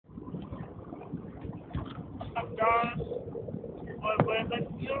McDonald's we're living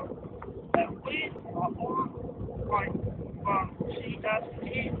here, and we are all like from GSP,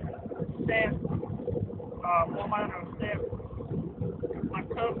 Sam, woman or Sam, my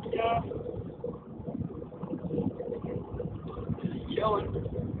coach here, chilling,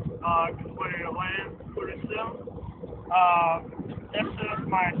 ready to land pretty soon. This is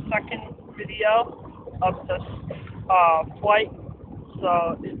my second video of this flight, so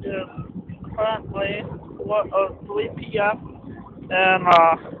it is currently 4:03 p.m. and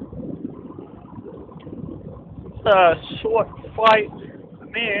it's a short flight for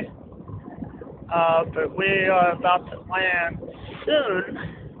me, but we are about to land soon.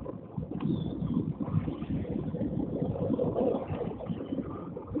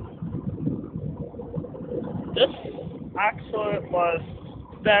 This actually was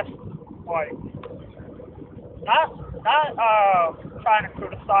best flight. Not trying to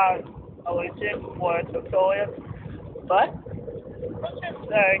criticize Allegiant for its affiliates, but let's just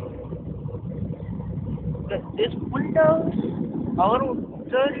say that this window's a little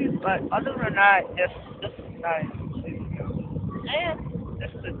dirty, but other than that, it's nice. And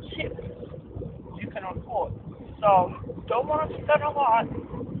it's the cheapest you can afford. So don't want to spend a lot.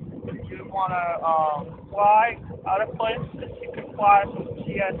 If you want to fly out of places, you can fly from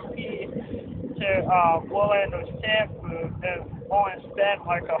GSP to Orlando Stanford and only spend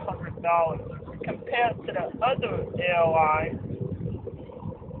like $100. Compared to the other airlines,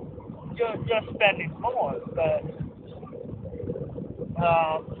 you're spending more. But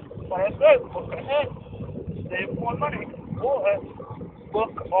like I said, book ahead, save more money, or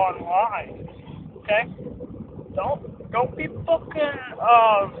book online. Okay? Don't be booking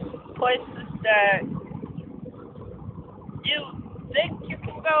places that you think you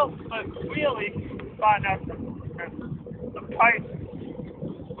can go, but really find out the price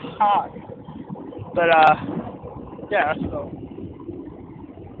is high. But yeah, so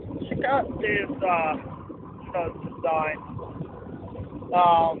check out this design.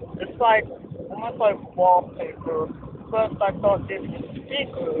 It's like almost like wallpaper. First I thought this was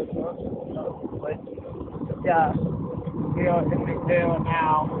speakers, but yeah, we are in the air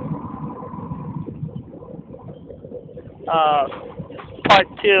now. Part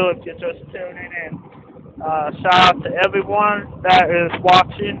two if you're just tuning in. Shout out to everyone that is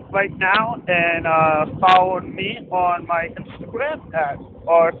watching right now and following me on my Instagram at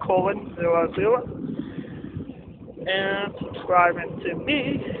rcolin00 and subscribing to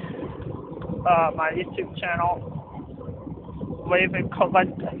me, my YouTube channel, Raven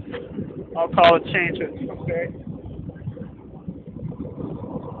Collective. I'll probably change it, okay?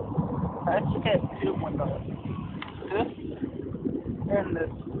 Let's get two windows. This and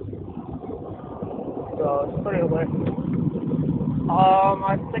this. So it's pretty lit.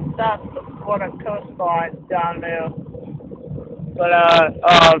 I think that's the Florida coastline down there. But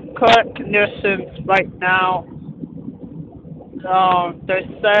current conditions right now, they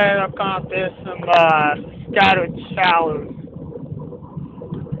say there gonna be some scattered showers.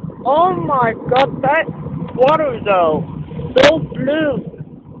 Oh my god, that water though, so blue.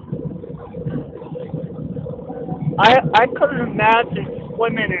 I couldn't imagine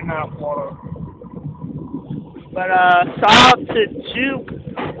swimming in that water. But shout out to Juke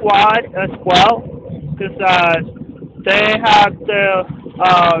Squad as well, because they have their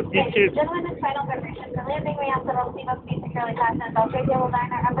YouTube. Gentlemen, final preparation for landing. We ask that all seatbelts be securely fastened. All table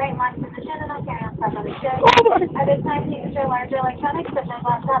liner upright in line position and all carry-on stuff on the show. At this time, please ensure larger electronics such as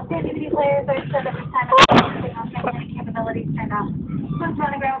laptops, DVD players are set every time and signal transmitting capabilities turned off. Once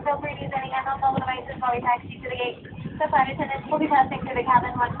on the ground, feel free to use any unknown mobile devices while we taxi to the gate. The flight attendants will be passing through the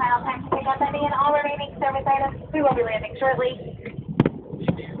cabin one final time to pick up any and all remaining service items. We will be landing shortly.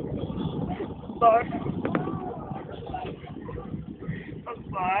 Sorry. That's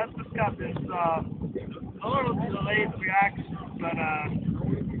fine. I just got this a little delayed reaction, but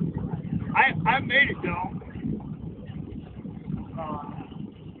I made it though.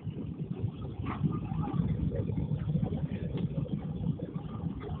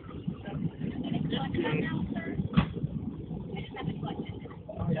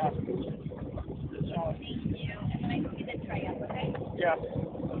 Yeah. Yeah.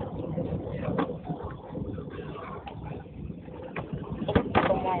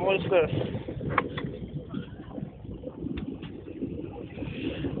 Come on, what's this?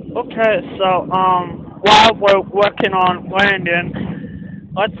 Okay, so while we're working on landing,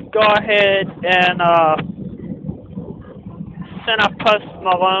 let's go ahead and sing a Post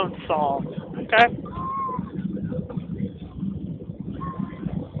Malone song, okay?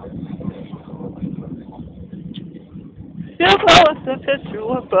 You post a picture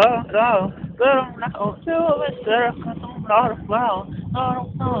about don't know, do it, sir, 'cause I'm not around. I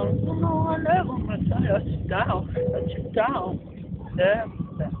don't know, no, I never want to let you down, let you down. Yeah,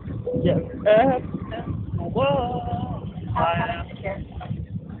 yeah, whoa, I am,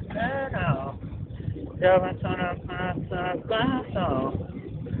 and now, yeah, I'm turn up,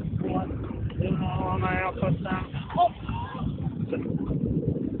 what, you know, I'm out for some,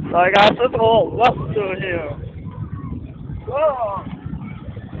 so I got this whole what through here. Whoa.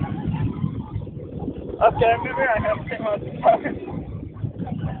 Okay, maybe I have too much time.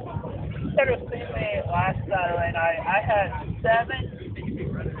 You should have seen me last Saturday night. I had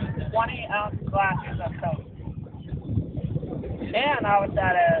 7 20-ounce glasses of Coke. And I was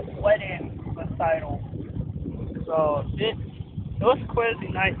at a wedding recital. So it was crazy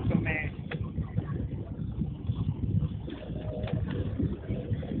night for me.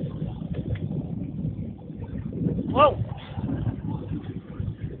 Whoa!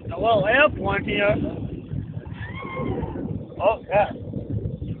 A little airborne here. Oh, yeah.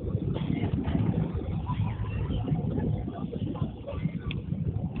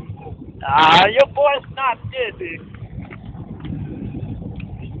 Your boy's not dizzy.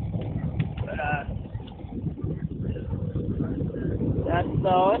 But, that's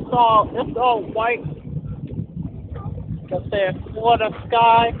it's all white. Got the Florida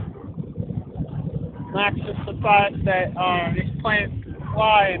sky. I'm actually surprised that these planes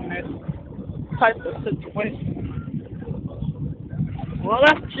fly in this type of situation. Well,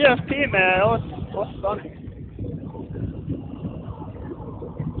 that's GSP, man. It was funny.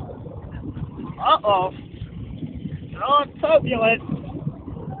 Uh-oh. Oh, turbulent.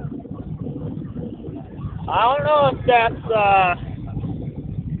 I don't know if that's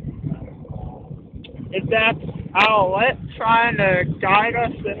our trying to guide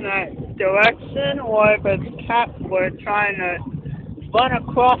us in that direction, or if it's Kepler trying to run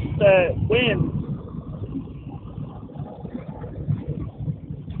across the wind.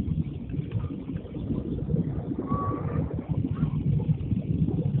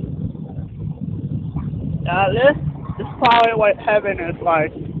 This is probably what heaven is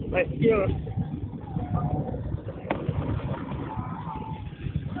like. Like here.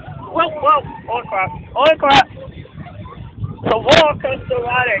 Whoa, holy crap. The roller coaster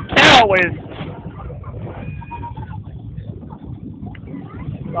ride at Carowinds.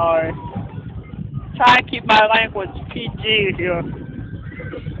 Sorry. Try to keep my language PG here.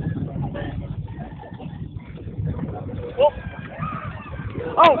 Whoop.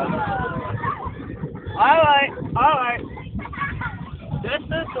 Oh! Alright. This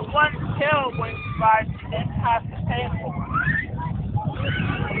is the one Carowinds ride you didn't have to pay for.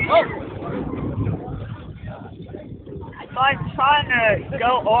 Oh! It's like trying to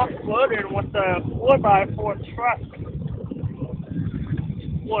go off-roading with a 4x4 truck.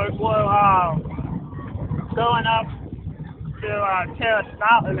 We're going up to Terrace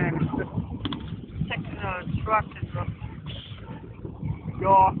Mountain and just taking a truck and just go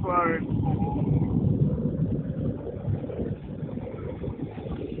off-road.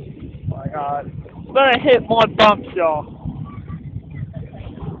 Oh my god. I'm gonna hit more bumps, y'all.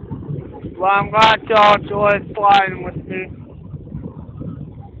 Well, I'm glad y'all enjoyed flying with me.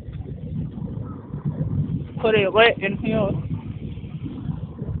 Pretty lit in here.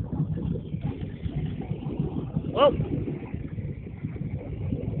 Oh.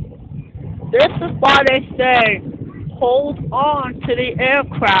 This is why they say, hold on to the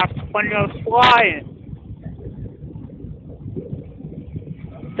aircraft when you're flying.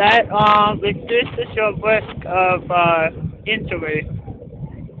 That reduces your risk of injury.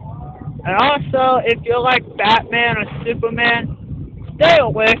 And also, if you're like Batman or Superman, stay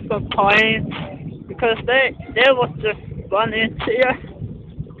away from planes because they will just run into you.